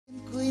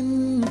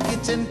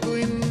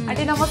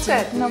Aunty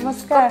नमस्कार।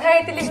 नमस्कार। कथा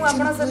हेतिली मु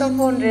आपन सହିତ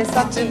फोन रे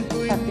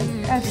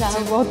अच्छा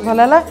बहुत भल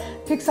है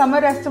ठीक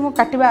समय आस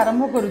काटा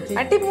आरंभ करुच्ची।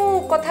 आंटी मु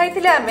कथा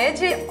हेतिले आमे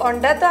जे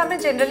अंडा तो आमे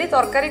जनरली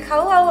तरकारी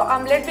खाऊ आ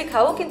आमलेट भी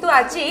खाऊ किंतु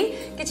आजी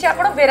किछि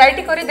आपण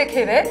वेराइटी करी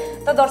देखेबे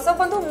तो दर्शक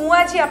बंधु मु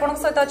आजी आपन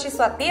सहित अछि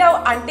स्वाति आ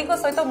आंटी को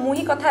सहित मु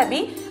ही कथा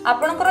भी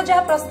आपनकर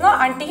जहा प्रश्न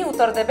आंटी ही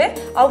उत्तर देबे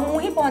आ मु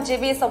ही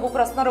पहुंचेबी सब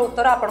प्रश्न रो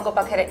उत्तर आपन को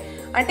पाखरे।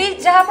 आंटी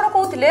जहा आपण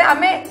कहउथिले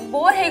आमे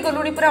बोर हे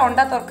गलुनी पूरा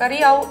अंडा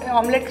तरकारी आ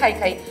आमलेट खाई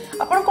खाई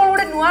आपण कोन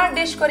गोटे नुआ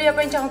डिश करिया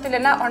पई चाहउथिले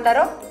ना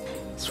अंडारो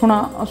शुण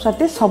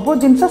स्वाति सब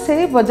जिनस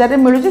से बजार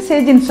में मिलूँ से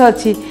जिनस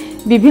अच्छी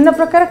विभिन्न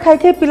प्रकार खाई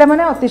खाई पिला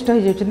माने अतिष्ठ हो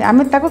जाउछन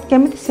आमे ताको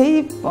केमिति सेही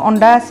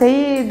अंडा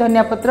सेही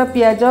धनिया पत्र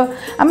पियाज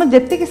आमे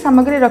जेतिकी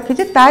सामग्री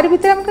रखिचे तार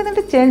भीतर आमे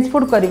केते चेंज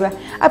फूड करबा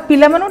आ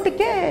पिला मानो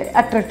टिके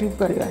अट्रैक्टिव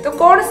करबा। तो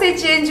कोन से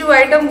चेंज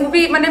आइटम मु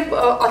भी माने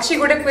अच्छी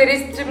गोटे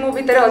क्वेरीज मु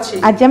भीतर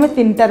अछि आज आमे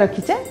तीनटा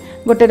रखिचे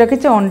गोटे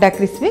रखिचे अंडा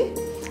क्रिस्पी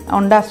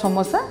अंडा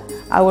समोसा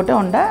आ गोटे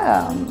अंडा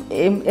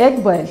एग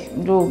बॉयल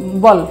जो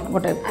बॉल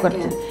गोटे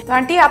करछे। तो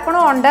आंटी आपण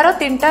अंडा रो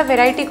तीनटा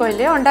वेराइटी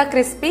कहले अंडा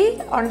क्रिस्पी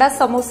अंडा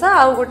समोसा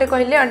आ गोटे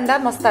कहले अंडा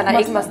मस्ताना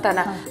एग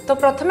मस्ताना तो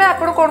प्रथमे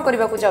आपण कोन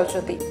करबा को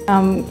जाउछथि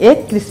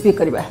एग क्रिस्पी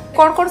करबा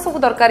कोन कोन सब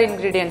दरकार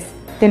इंग्रेडिएंट्स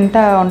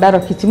तीनटा अंडा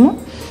रखिछि मु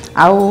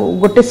आ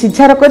गोटे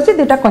सिझार करछि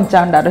दुटा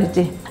कंचा अंडा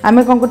रहिछि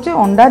आमे कोन करछि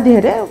अंडा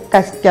देहरे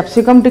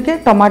कैप्सिकम टिके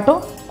टमाटो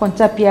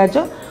कंचा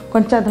पियाज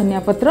कंचा धनिया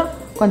पत्र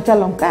कंचा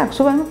लंका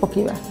सब आम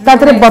पकेबा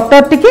तादरे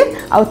बटर टिके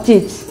आ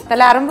चीज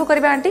पहले आरंभ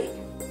करबा आंटी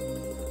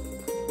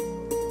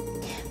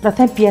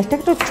प्रथम पियाज टा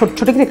छोट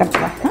छोट कर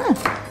काटबा हां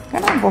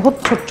कारण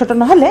बहुत छोट छोट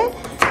न हले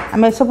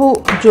आम सब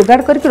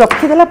जोगाड़ करके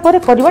रखी देला पर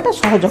करवाटा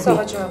सहज हो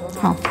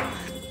हां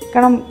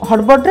कारण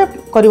हड़बड़ रे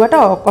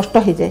करवाटा कष्ट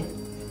हो जाए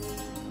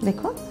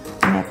देखो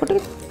हम याको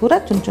पूरा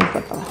चुन चुन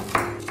करतबा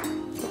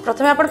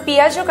प्रथमे आपण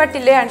पियाज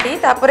काटिले आंटी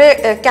तापरे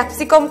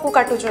कैप्सिकम को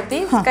काटुचोती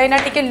काइना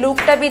टिके लुक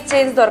टा भी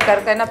चेंज दरकार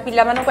काइना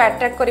पिला मानको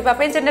अट्रैक्ट करबा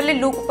पे जनरली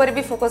लुक पर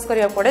भी फोकस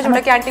करिया पड़े जोटा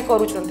कि आंटी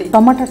करूचोती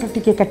टमाटर टा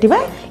टिके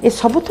काटिबा ए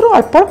सब थ्रू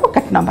अल्प अल्प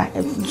काटनबा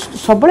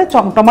सबले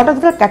टमाटर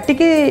जरा काटी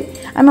के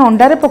आमे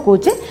अंडा रे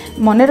पकोचे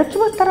मने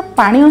रखिबो तार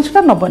पानी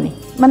अंशटा नबनी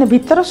माने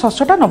भीतर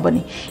ससटा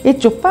नबनी ए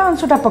चोपा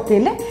अंशटा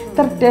पकेले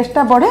तार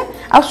टेस्टटा बढ़े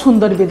आ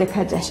सुंदर भी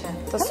देखा जाए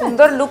तो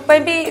सुंदर लुक पे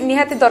भी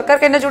निहाती दरकार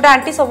काइना जोटा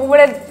आंटी सब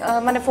बेले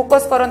माने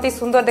फोकस करंती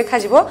सुंदर देखा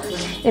जिवो।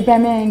 एबे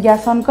हमें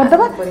गैस ऑन कर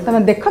देबा तमे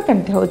देखो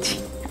केमते होची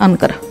ऑन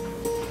कर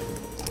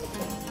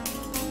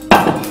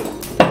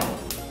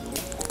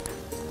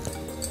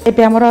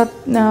एबे हमर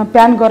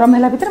पैन गरम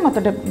हैला भीतर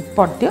मते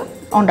पट दियो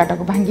अंडाटा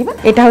को भांगीबा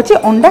एटा होची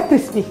अंडा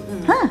क्रिस्पी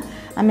हां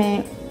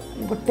हमें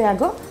गोटे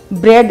आगो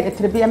ब्रेड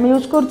एथरे भी हम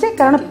यूज करछे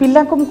कारण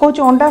पिल्ला को कहूछ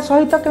अंडा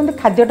सहित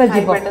केमते खाद्यटा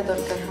जीवो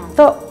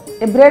तो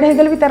ए ब्रेड हे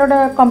गेल भी तार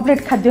कंप्लीट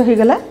खाद्य हो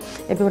गला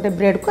एबे गोटे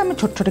ब्रेड को हम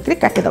छोट छोट करी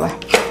काटी दबा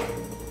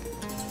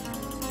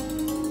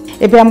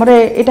एबे हमरे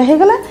एटा हे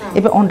गला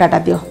एबे अंडाटा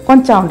दियो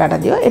कंचा अंडाटा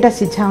दियो एटा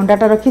सिझा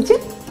अंडाटा रखी छी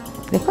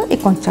देखो ए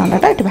कंचा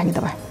अंडाटा एटा भांगी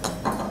दबा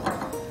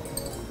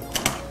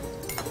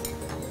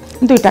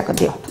दुईटा कर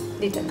दियो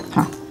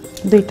हां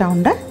दुईटा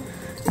अंडा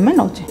हमें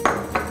नौचे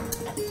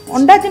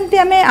अंडा जेमती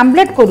हमें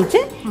आमलेट करूचे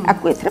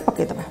आकु एथरे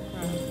पके दबा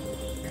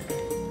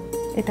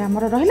एटा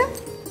हमर रहिला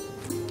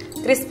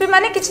क्रिस्पी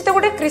माने किछि तो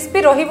गोटे क्रिस्पी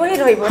रहिबो ही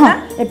रहिबो ना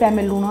एबे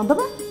हमें लूण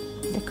दबा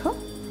देखो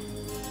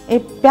ए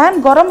पैन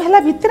गरम हैला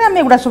भीतर हमें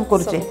एगुडा सब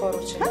करूचे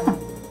हां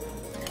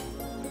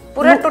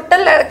पूरा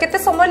टोटल केते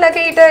समय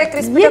लागे इटा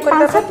क्रिस्पी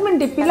करबा 5-7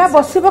 मिनिट पिला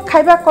बसिबो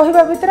खाइबा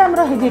कहिबा भीतर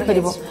हमरा हे जे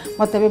करबो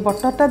मते बे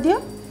बटरटा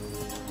दियो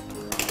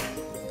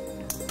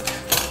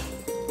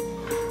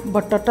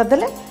बटरटा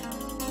देले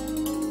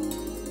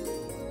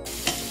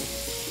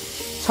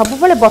सब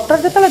बेले बटर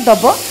जतले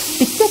दबो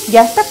टिके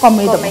गैसटा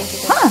कमै दबो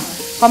हां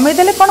कमै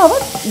देले कोन होबो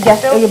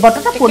गैस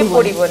बटरटा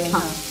पोड़ीबोनी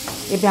हां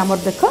एबे हमर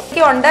देखो कि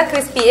अंडा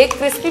क्रिस्पी एक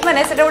क्रिस्पी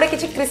माने सेटा गोटे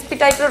किछि क्रिस्पी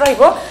टाइप रो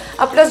रहइबो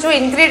आ प्लस जो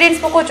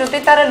इंग्रेडिएंट्स पकोचोते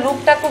तार लुक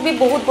टा को भी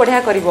बहुत बढ़िया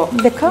करिवो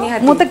देखो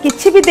मु तो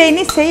किछि भी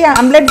देइनी सेही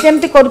आमलेट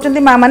जेमति करूचंती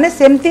मां माने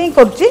सेमति ही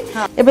करूची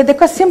एबे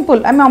देखो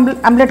सिंपल हम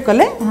आमलेट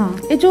कले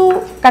ए जो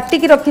काटी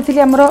की रखिथिली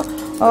हमरो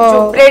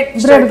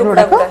ब्रेड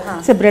गुडा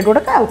से ब्रेड गुडा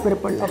का ऊपर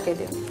पड़ला ओके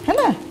दियो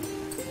हैला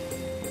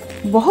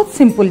बहुत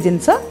सिंपल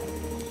जिंस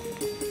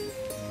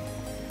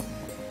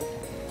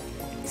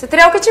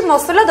सेतरे आउ किछि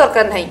मसला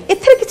दरकार नाही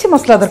एथरे किछि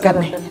मसला दरकार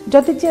नाही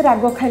जति जे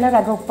राग खाइला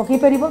राग पकई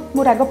परिबो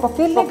मु राग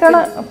पकेले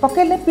कारण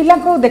पकेले पिला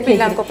को देखै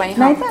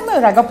नाही त हम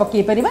राग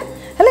पकई परिबा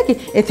हला कि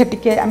एथे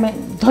टिके हमें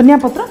धनिया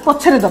पत्र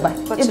पछरे दबा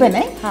एबे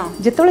नाही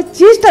जेतोले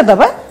चीज ता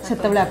दबा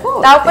सेतोले आपो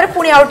ता ऊपर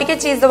पुनी आउ टिके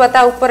चीज दबा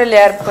ता ऊपर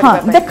लेयर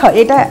परिबा देखो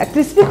एटा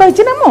क्रिस्पी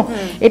कहिछि ना मु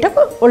एटा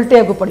को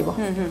उल्टेया को पड़िबो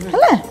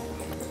हला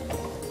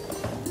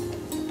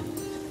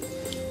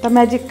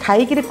तमे आज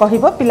खाई कि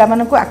कहबो पिला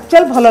माने को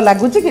एक्चुअल भलो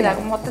लागुची कि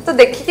मते तो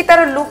देखि कि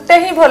तार लुक टा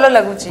ही भलो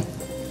लागुची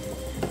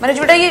माने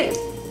जोटा ये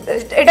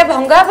एटा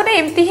भंगा बने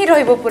एम्ति ही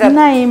रहइबो पूरा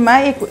नाही मा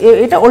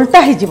एटा उल्टा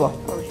ही जीवो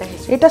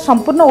एटा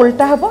संपूर्ण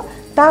उल्टा हबो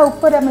ता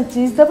ऊपर हमें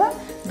चीज दबा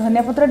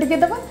धनिया पत्र टिके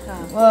दबा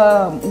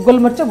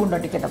गोलमरिच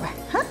गुंड टिके दबा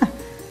हां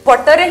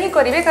बटर ही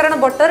करेंगे कारण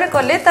बटर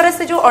कले तार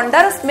से जो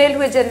अंडार स्मेल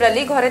हुए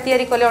जनरली घरे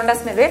तैयारी कले अंडा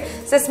स्मेल हुए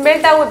से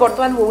स्मेलटा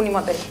बर्तमान होउनी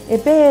मते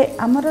एबे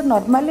हमर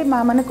नॉर्मली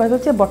मां माने कहबे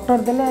जे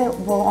बटर देले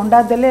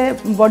अंडा देले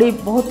बॉडी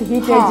बहुत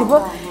हीट हो जिवो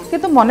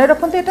किंतु मने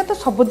रखंते एटा तो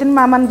सब दिन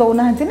मां मान दउ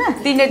नाहंती ना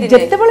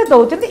जत्ते बेले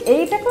दउचंती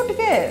एटा को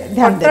टिके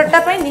ध्यान दे बटरटा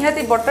पई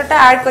निहाती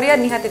बटरटा ऐड करिया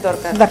निहाती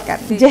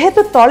दरकार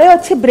जेहेतु तळे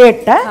अछि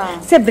ब्रेडटा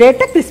से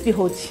ब्रेडटा क्रिस्पी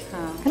होछि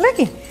हला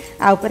कि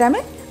आ ऊपर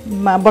हमें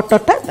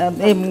बटरटा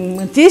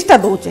चीजटा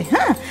दउचे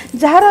हां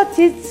जहार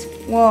चीज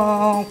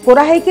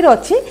कोरा हेकि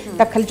अछि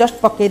ता खाली जस्ट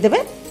पके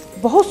देबे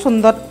बहुत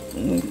सुंदर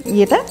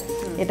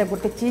एटा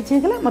गोटे चीज हे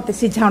गला मते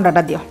सिझा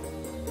अंडाटा दियो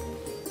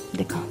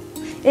देखो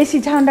ए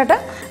सिझा अंडाटा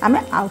आमे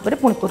आ ऊपर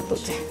पुणी कर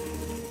दोचे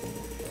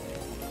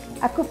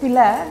आको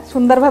पिला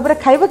सुंदर भाबरे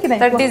खाइबो कि नै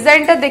त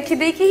डिजाइन ता देखि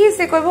देखि ही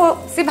से कहबो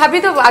से भाबी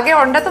तो आगे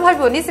अंडा तो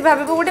भाबिबोनी से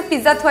भाबिबो गोटे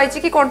पिज्जा थुआइची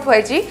कि कोन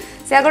थुआइची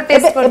से आगो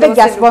टेस्ट कर दो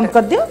गैस बंद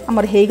कर दियो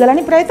हमर हेई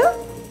गलानी प्राय तो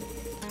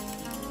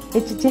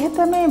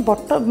जेहेतु आम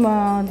बटर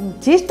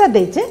चीजटा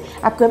देचे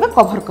आपको एबे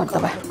कवर कर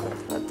दबा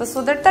तो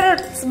सो दैट तार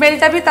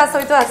स्मेलटा भी ता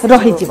सहित आसी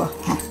रही जीवो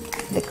हां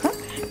देखो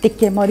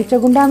टिके मरीच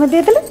गुंडा हम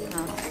दे देले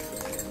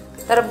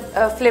तार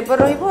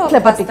फ्लेवर रहिबो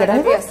टिके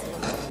रहबो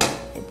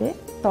एबे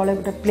तळे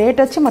गोटे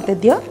प्लेट अछि मते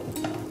दियो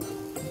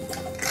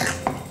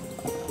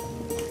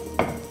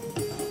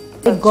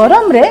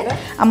गरम रे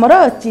हमर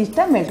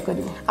चीजटा मेल्ट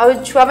करिवो आ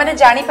छुआ माने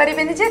जानि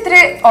परिबेनी जे थरे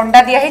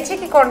अंडा दिया हेछि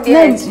कि कोन दिया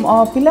हेछि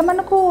पिला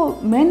माने को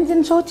मेन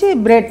जिंस होछि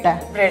ब्रेडटा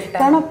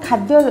कारण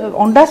खाद्य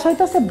अंडा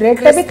सहित से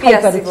ब्रेडटा भी खाइ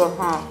परिबो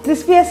हां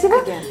क्रिस्पी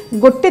आसीबो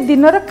गोटे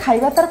दिनर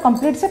खाइबा तार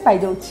कंप्लीट से पाइ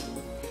जाउछि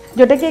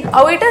जोटा कि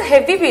आ एटा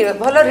हेवी भी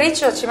भलो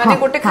रिच अछि माने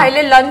गोटे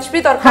खाइले लंच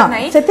भी दरकार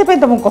नै सेते पे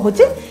तुम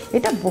कहूछि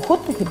एटा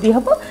बहुत हेवी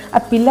हबो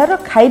आ पिलार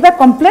खाइबा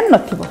कंप्लेन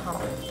नथिबो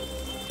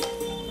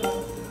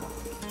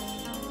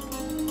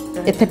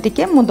एथे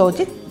टिके मु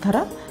दउछि धर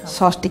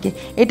सॉस टिके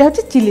एटा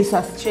होछि चिली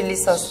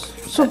सॉस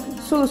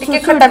टिके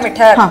खट्टा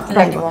मीठा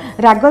लागिवो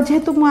राग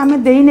जेहेतु मु आमे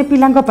देइने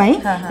पिलांग पई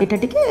एटा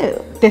टिके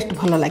टेस्ट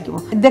भलो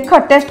लागिवो देखो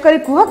टेस्ट करी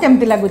कुह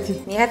केमति लागुछि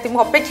निहाती मु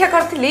अपेक्षा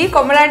करथिली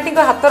कमला आंटी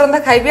को हाथ रंधा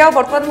खाइबी आ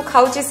वर्तमान मु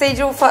खाउछि सेई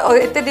जो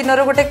एते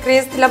दिनर गोटे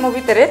क्रेज थिला मो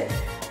भितरे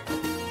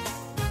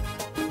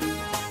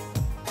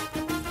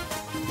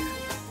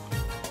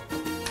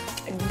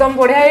एकदम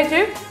बढ़िया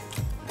है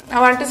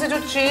आ आंटी से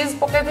जो चीज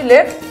पके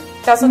थिले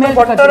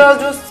बटर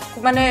जो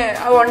माने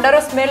अंडार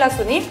स्मेल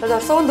आसुनी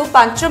दर्शक बंधु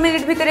 5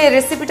 मिनिट भितर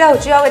रेसिपीटा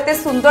होची आ एते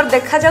सुंदर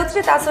देखा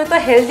जाउछि ता सहित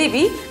हेल्दी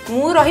भी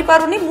मु रही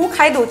पारुनी मु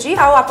खाइ दोची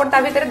आ आपण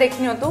ता भितर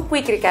देखनियंतु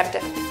क्विक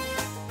रिकैप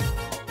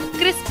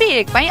क्रिस्पी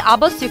एग पई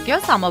आवश्यक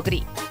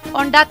सामग्री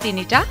अंडा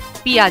 3टा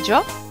पियाज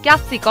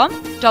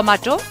कैप्सिकम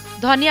टमाटो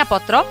धनिया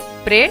पत्र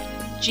ब्रेड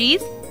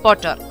चीज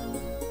बटर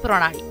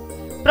प्रणाली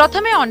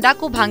प्रथमे अंडा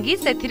को भांगी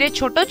सेथिरे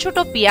छोटो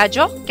छोटो पियाज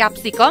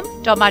कैप्सिकम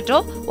टमाटो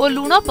और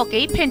लूण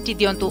पकई फेंटी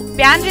दियंतु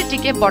पैन रे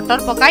टिके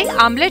बटर पकाई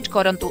आमलेट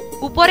करंतु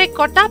ऊपरे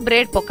कटा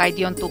ब्रेड पकाई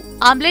दियंतु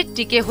आमलेट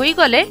टिके होई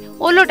गले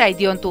ओलोटाई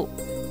दियंतु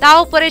ता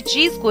ऊपरे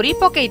चीज कोरी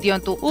पकई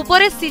दियंतु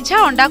ऊपरे सिझा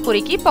अंडा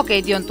कोरी की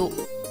पकई दियंतु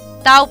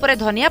ता ऊपरे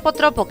धनिया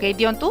पत्र पकई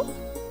दियंतु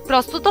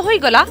प्रस्तुत होई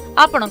गला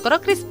आपणकर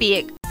क्रिस्पी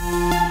एग।